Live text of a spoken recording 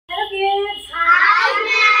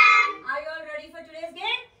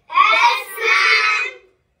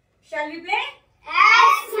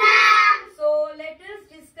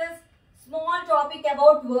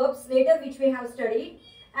we have studied,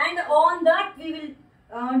 and on that we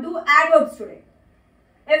will do adverbs today.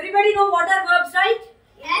 Everybody know what are verbs, right?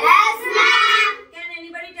 Yes, ma'am. Can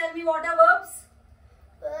anybody tell me what are verbs?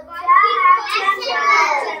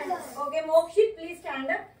 Okay, Mokshit, please stand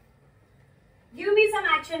up. Give me some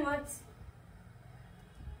action words.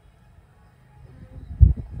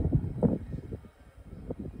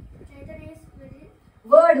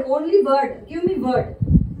 Word, only word. Give me word.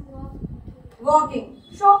 Walking.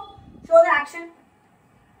 Show the action.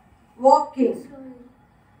 Walking.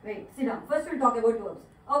 Wait, sit down. First we'll talk about verbs.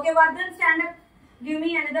 Okay, Vardhan, stand up. Give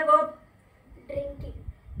me another verb. Drinking.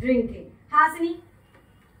 Drinking. Hasini.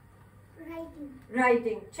 Writing.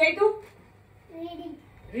 Writing. Chetu. Reading.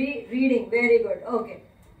 Reading. Very good. Okay.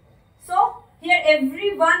 So here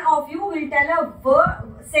every one of you will tell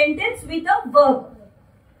a sentence with a verb.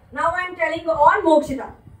 Now I am telling on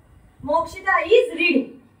Mokshita. Mokshita is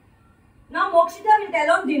reading. Now Mokshita will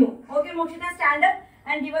tell on Dinu. Okay, Mokshita, stand up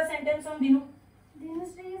and give a sentence on Dinu.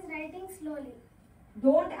 Dinushree is writing slowly.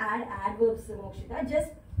 Don't add adverbs, Mokshita. Just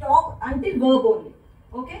talk until verb only.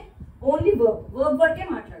 Okay? Only verb. Verb varke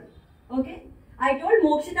maatladu. Okay? I told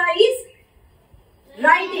Mokshita is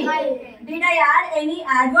writing. Did I add any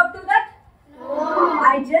adverb to that? No.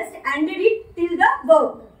 I just ended it till the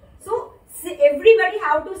verb. So everybody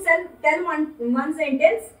have to tell one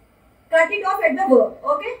sentence. Cut it off at the verb.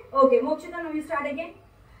 Okay? Okay. Mokshita, now you start again.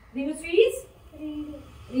 Dinushree is Reading.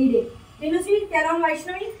 reading. Dinushree, tell on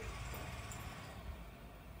Vaishnavi.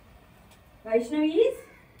 Vaishnavi is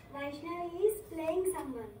Vaishnavi is playing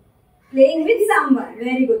someone. playing with someone.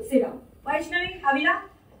 Very good. Sit down. Vaishnavi, Havila.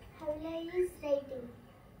 Havila is writing.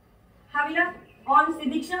 Havila, on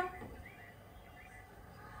Sidiksha.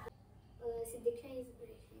 Sidiksha is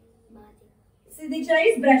bathing. Sidiksha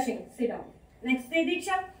is brushing. Sit down. Next,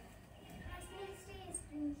 Sidiksha. Hasini is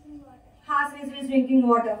drinking water. Hasini is drinking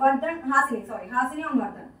water. Vardhan, Hasini on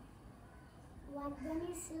Vardhan. Vardhan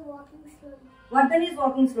is walking slowly. Vardhan is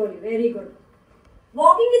walking slowly. Very good.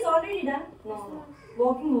 Walking is already done. No.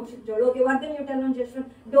 Walking, Mokshit. Okay, Vardhan, you tell on Jashram.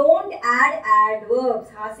 Don't add adverbs.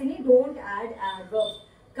 Hasini, don't add adverbs.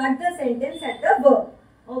 Cut the sentence at the verb.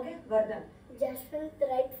 Okay, Vardhan. Jashwant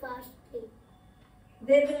write fastly.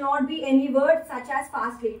 There will not be any word such as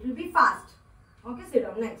fastly. It will be fast. Okay, sit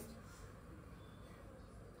down. Next.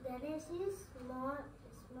 Ganesh is small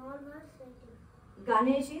words writing.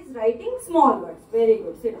 Ganesh is writing small words. Very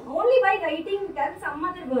good. Sit down. Only by writing, tell some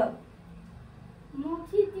other verb.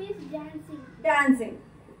 Mokshit is dancing. Dancing.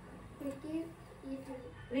 Ricky is eating.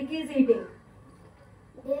 Ricky is eating.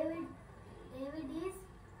 David is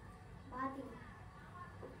bathing.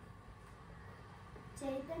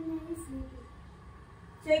 Chaitanya is sleeping.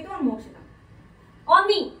 Chetu and Mokshita. On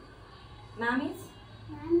me. Ma'am is?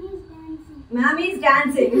 Ma'am is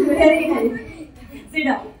dancing. Very nice. Sit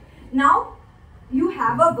down. Now, you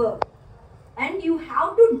have a verb. And you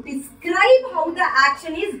have to describe how the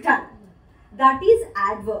action is done. That is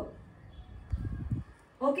adverb.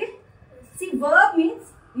 Okay? See, verb means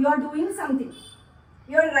you are doing something.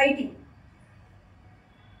 You are writing.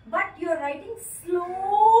 But you are writing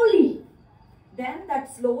slowly. Then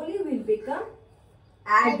that slowly will become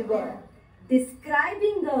adverb.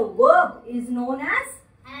 Describing the verb is known as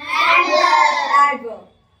adverb.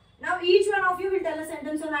 Now each one of you will tell a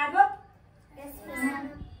sentence on adverb. Yes, ma'am.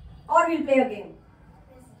 Or we'll play a game.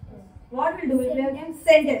 What we'll do? We'll play a game.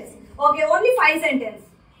 Sentence. Okay, only 5 sentences.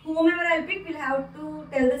 Whomever I'll pick will have to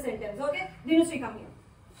tell the sentence. Okay? Dinushree, come here.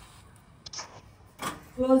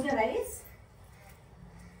 Close your eyes.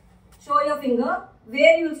 Show your finger.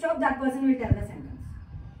 Where you stop, that person will tell the sentence.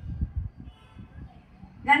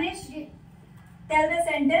 Ganesh, tell the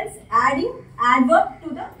sentence adding adverb to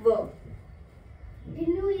the verb.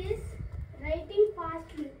 Dinu is writing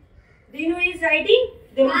fastly. Dinu is writing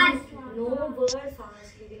Fast. No word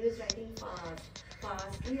fastly. Dinu is writing fast.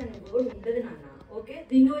 Fastly and word undadu nanna. Okay?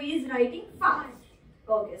 Dinu is writing fast.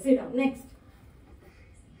 Okay, sit down. Next.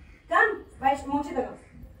 Come. Mokshita, come.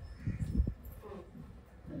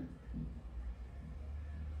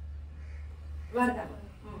 Vardhan.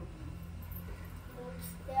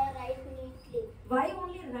 They are write neatly. Why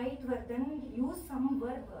only write Vardhan? Use some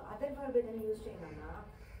verb. Other verb then use cheyana.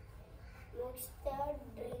 Mokshita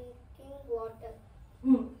drinking water.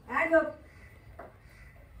 Adverb.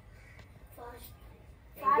 Fast.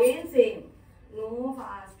 Again same. No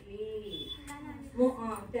fastly.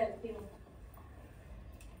 Tell.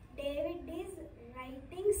 David is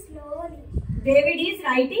writing slowly. David is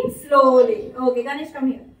writing slowly. Okay, Ganesh, come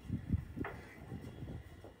here.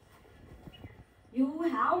 You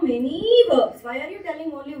have many verbs. Why are you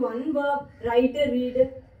telling only one verb? Write,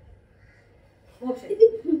 read. Mokshin.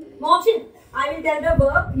 Mokshin, I will tell the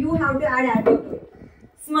verb. You have to add adverb to it.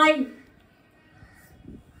 Smile.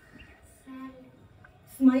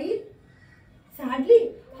 Smile.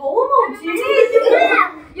 Sadly. How Mokshin?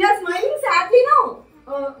 You are smiling sadly now.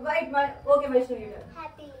 Right. Okay, Vaishnavi.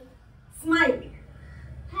 Happily. Smile.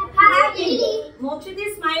 Happily. Mokshit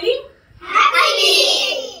is smiling. Happily.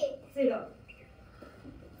 Sit down.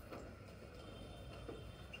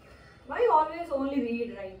 Why always only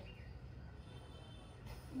read, right?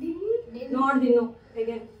 Not Dinu.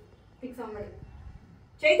 Again, pick somebody.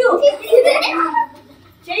 Chaitu.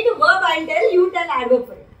 Chaitu, verb I'll tell, you tell adverb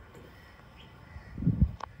for it.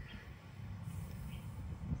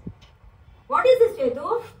 What is this,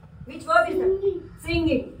 Chaitu? Which verb is that?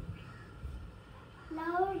 Singing.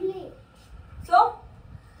 Loudly. So,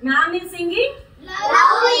 ma'am is singing.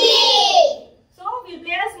 Loudly. So, we'll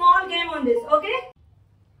play a small game on this, okay?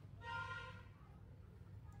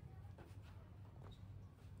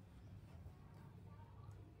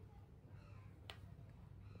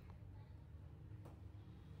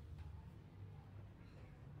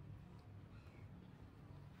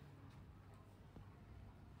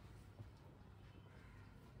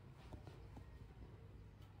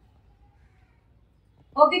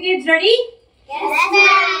 Okay, kids, ready? Yes,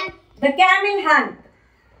 ma'am. The camel hunt.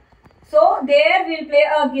 So, there we'll play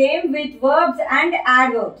a game with verbs and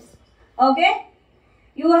adverbs. Okay?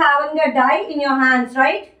 You having a die in your hands,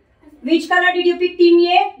 right? Which color did you pick, Team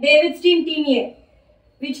A? David's team, Team A.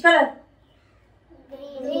 Which color?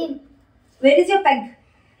 Green. Where is your peg?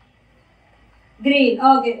 Green.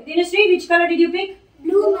 Okay. Dinashree, which color did you pick?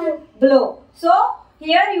 Blue, ma'am. Blue. So,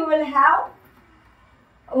 here you will have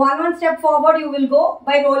one step forward you will go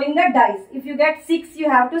by rolling the dice. If you get 6, you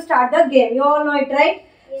have to start the game. You all know it, right?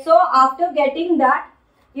 Yes. So, after getting that,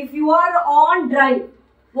 if you are on drive,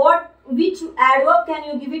 which adverb can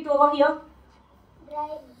you give it over here?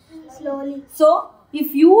 Drive slowly. So,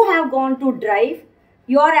 if you have gone to drive,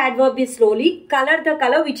 your adverb is slowly. Color the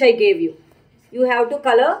color which I gave you. You have to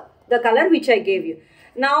color the color which I gave you.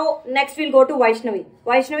 Now, next we'll go to Vaishnavi.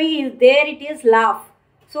 Vaishnavi is there, it is laugh.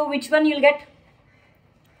 So, which one you'll get?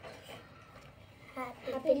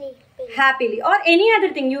 Happily. Happily. Or any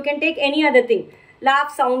other thing. You can take any other thing.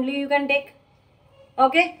 Laugh soundly you can take.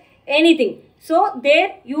 Okay? Anything. So,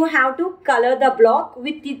 there you have to color the block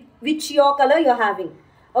with which your color you are having.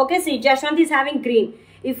 Okay, see, Jashwant is having green.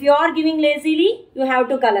 If you are giving lazily, you have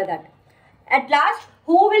to color that. At last,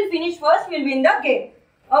 who will finish first will win the game.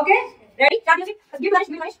 Okay? Ready? Start music. Give finish.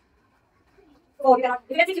 Give finish. Oh, you cannot.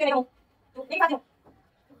 If you get 6, you can go. Make it fast.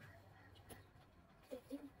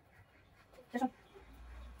 Jashwant.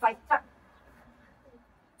 5. Start.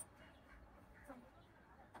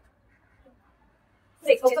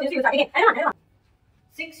 6. Okay, so you start again. Another one.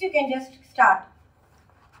 6, you can just start.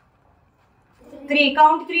 3.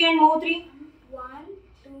 Count 3 and move 3. 1,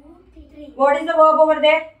 2, 3. What is the verb over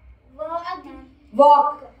there? Walk.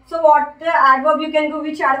 Walk. So what the adverb you can give?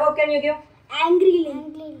 Which adverb can you give?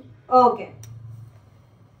 Angrily. Okay.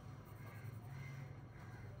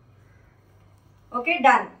 Okay,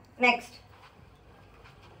 done. Next.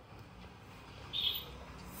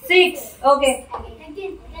 6. Okay.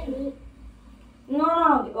 Again.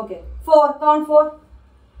 No. Okay. 4. Count 4.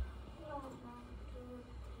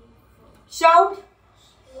 Shout.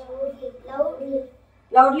 Loudly.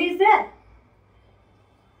 Loudly is there.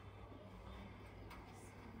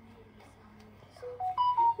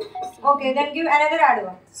 Okay, then give another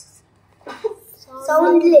adverb.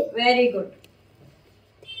 Soundly. Very good.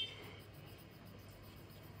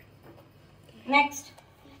 Next.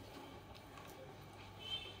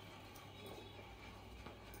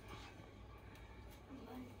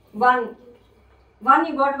 One.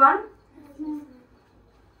 You got 1?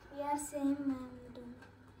 We are same, ma'am.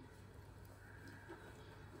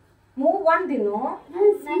 Move 1, Dino.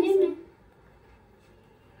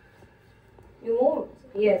 You move.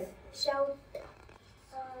 Yes. Shout.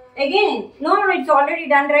 Again. No, it's already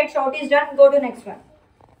done, right? Shout is done. Go to next one.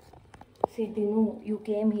 See, Dino, you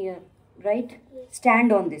came here, right?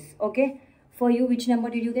 Stand on this, okay? For you, which number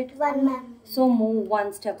did you get? 1, ma'am. So move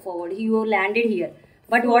 1 step forward. You landed here.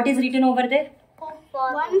 But what is written over there?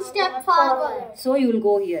 1 step forward. So you will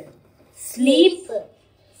go here. Sleep.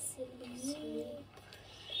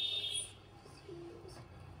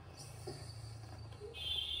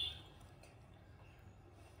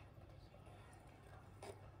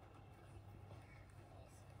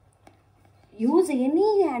 Use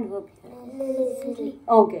any adverb.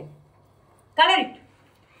 Okay. Color it.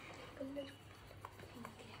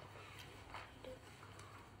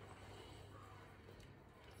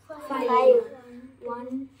 Five.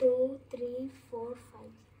 1, 2, 3, 4, 5.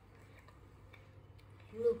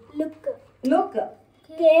 Look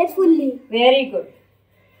carefully. very good.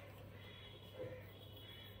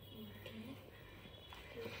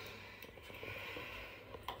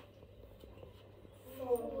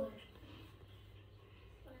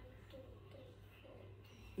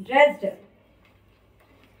 Dressed.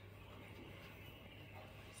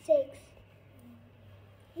 6.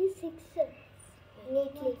 He's 6.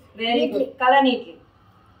 Neatly. Very good. Color neatly.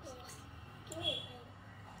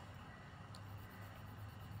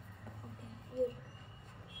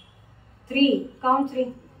 3. Count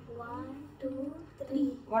 3. 1, 2,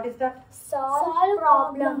 3. What is that? Solve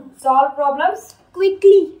problem. Solve problems.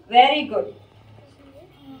 Quickly. Very good.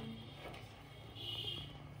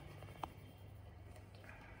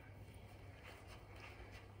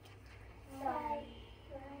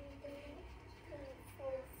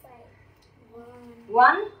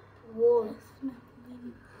 One.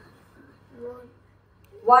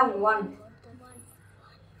 One.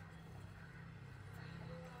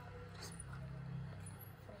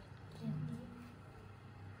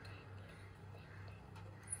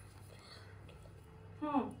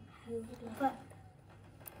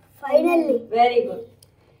 Finally. Very good.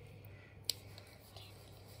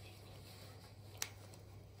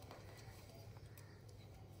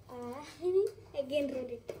 Again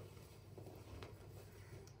read it.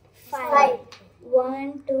 5.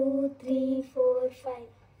 1, 2, 3, 4, 5.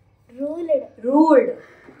 Ruled. Ruled.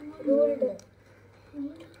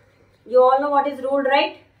 You all know what is ruled,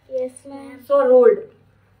 right? Yes, ma'am. So ruled.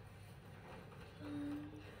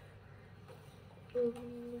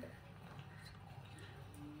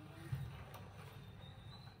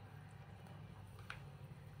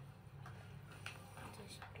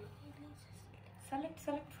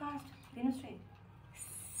 Select fast. Dinushree.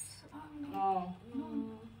 No.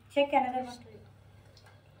 Check another one.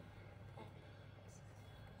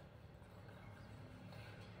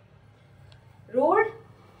 Ruled.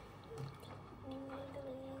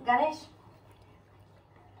 Ganesh.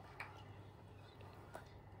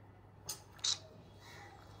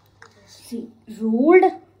 See,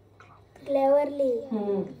 ruled. Cleverly.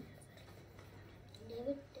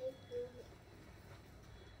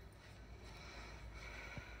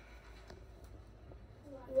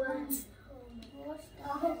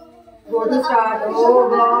 Go to start. Oh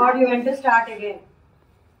God, you went to start again.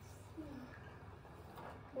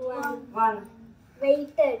 1.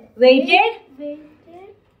 Waited. Waited.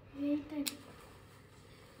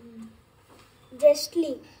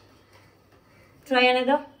 Justly. Try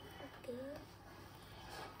another.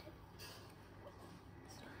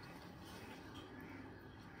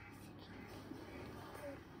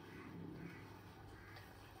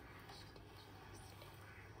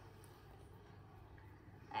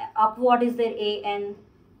 Up, what is there? A-N.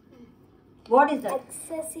 What is that?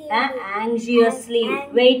 Excessively. Anxiously.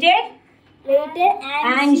 Waited? Waited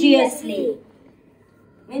Anxiously.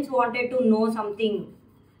 Means wanted to know something.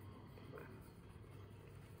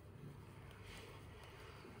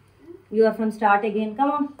 You are from start again.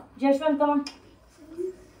 Come on. Jashwant, come on.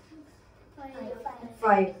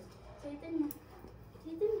 5.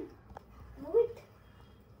 Move it.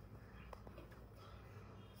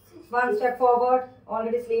 1 step forward.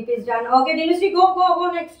 Already sleep is done. Okay, Dinushree,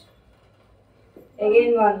 go next.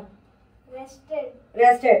 Again 1.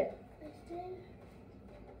 Rested.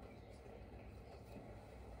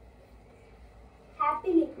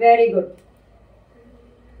 Happily. Very good.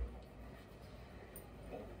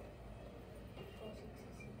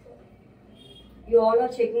 You all are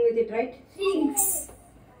checking with it, right? 6.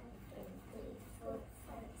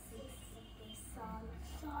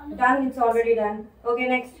 Done, it's already done. Okay,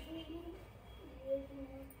 next.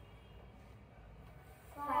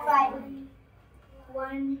 5.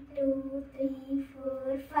 1, 2, 3,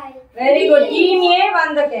 4, 5. Very good. TVA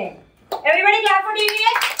won the game. Everybody clap for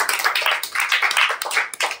TVA.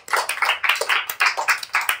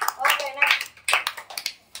 Okay, next.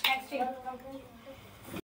 Next team.